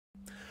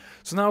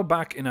So now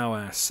back in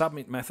our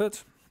submit method,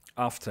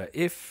 after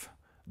if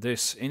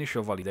this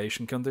initial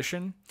validation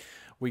condition,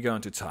 we're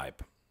going to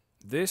type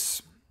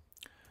this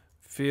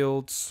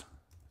fields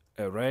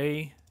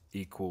array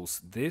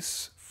equals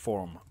this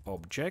form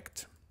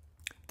object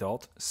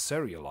dot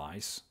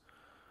serialize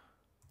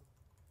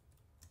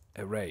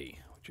array,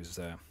 which is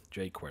the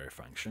jQuery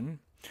function.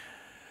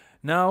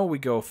 Now we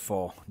go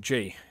for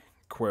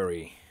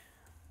jQuery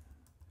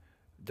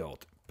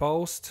dot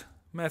post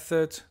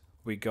method.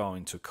 We're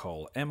going to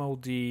call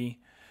mod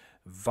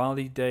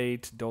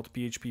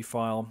validate.php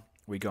file.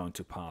 We're going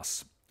to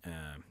pass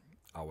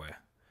our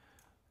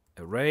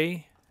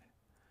array,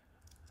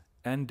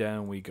 and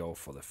then we go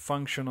for the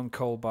function on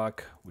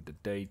callback with the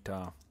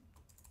data.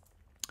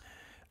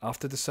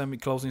 After the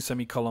closing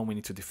semicolon, we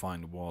need to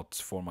define what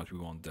format we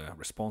want the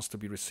response to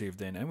be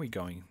received in, and we're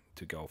going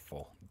to go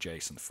for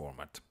JSON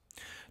format.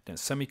 Then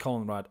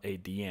semicolon right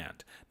at the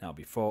end. Now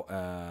before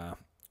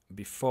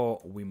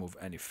we move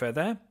any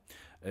further,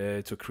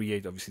 to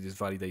create obviously this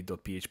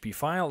validate.php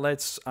file,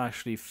 let's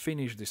actually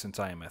finish this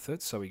entire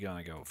method. So we're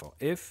gonna go for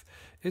if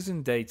is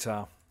in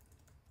data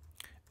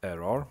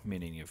error,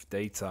 meaning if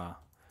data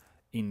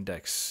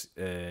index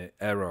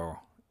error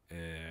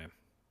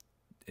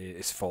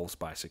is false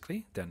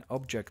basically, then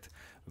object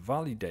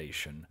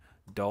validation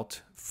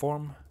dot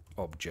form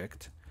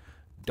object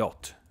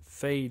dot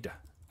fade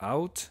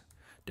out,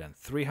 then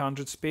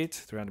 300 speed,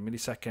 300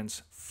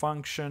 milliseconds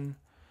function.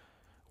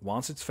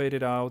 Once it's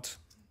faded out,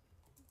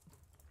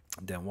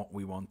 then what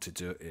we want to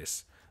do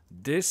is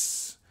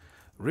this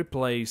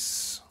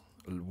replace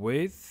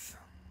with,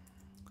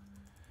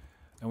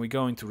 and we're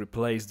going to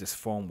replace this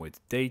form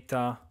with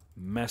data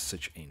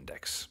message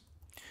index.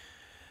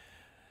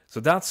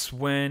 So that's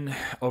when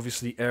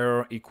obviously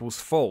error equals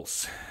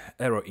false,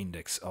 error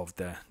index of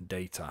the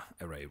data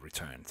array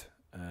returned.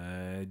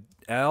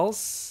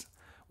 Else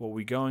what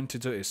we're going to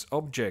do is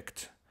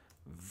object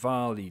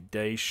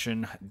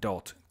validation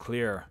dot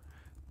clear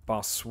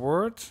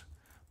password,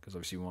 because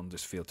obviously we want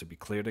this field to be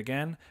cleared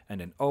again, and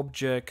then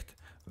object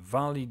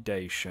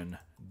validation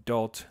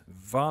dot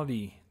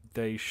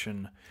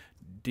validation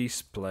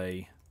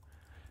display,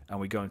 and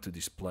we're going to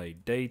display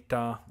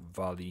data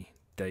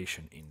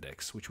validation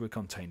index, which will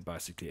contain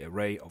basically an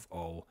array of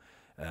all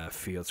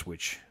fields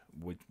which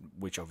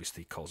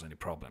obviously cause any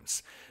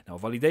problems. Now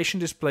validation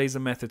display is a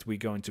method we're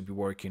going to be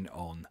working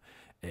on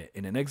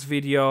in the next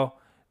video.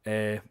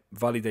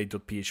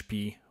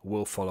 Validate.php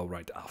will follow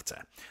right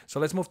after. So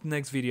let's move to the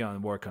next video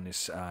and work on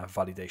this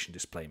validation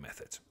display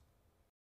method.